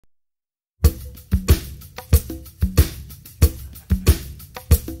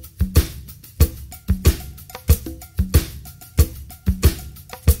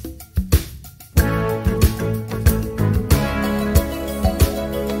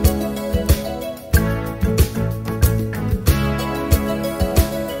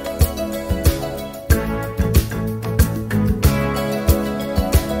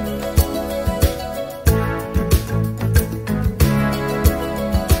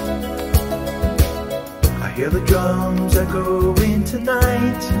hear the drums echoing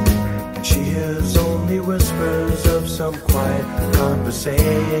tonight, and she hears only whispers of some quiet conversation.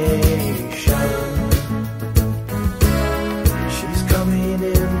 She's coming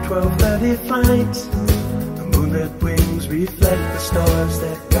in 12:30 flight. The moonlit wings reflect the stars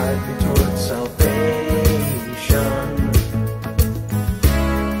that guide me towards salvation.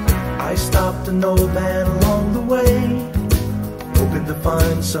 I stopped an old man along the way, hoping to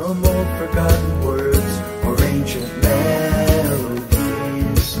find some old forgotten words or ancient melodies.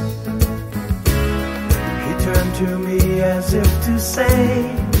 He turned to me as if to say,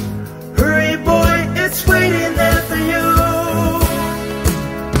 "Hurry boy, it's waiting there for you."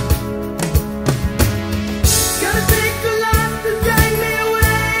 Gotta take a lot to drag me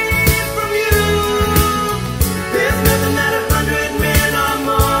away from you. There's nothing that 100 men or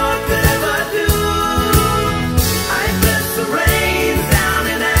more could ever do. I bless the rains down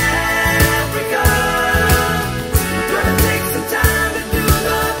in Africa. Gonna take some time to do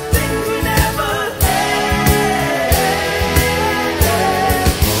the things we never had.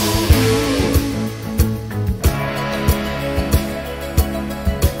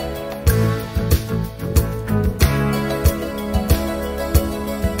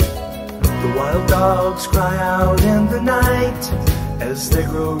 The wild dogs cry out in the night as they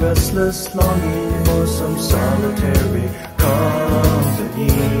grow restless, longing for some solitary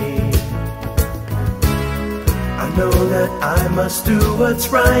company. I know that I must do what's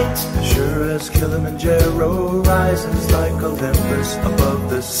right, sure as Kilimanjaro rises like Olympus above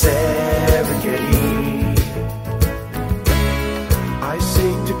the Serengeti. I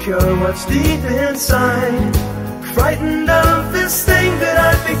seek to cure what's deep inside, frightened of this thing that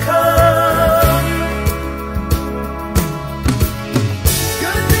I've become.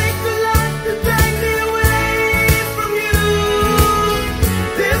 Gonna take a lot to drag me away from you.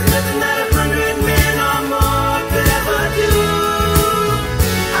 There's nothing that 100 men or more could ever do.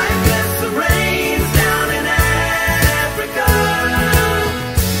 I bless the rains down in Africa.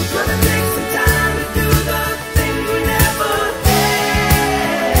 We're gonna take some time to do the things we never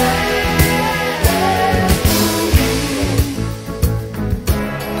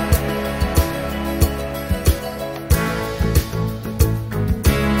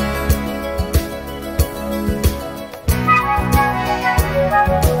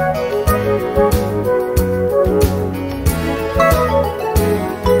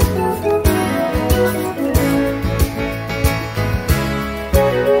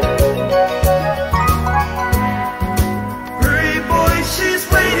Hurry boy, she's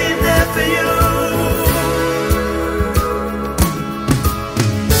waiting there for you.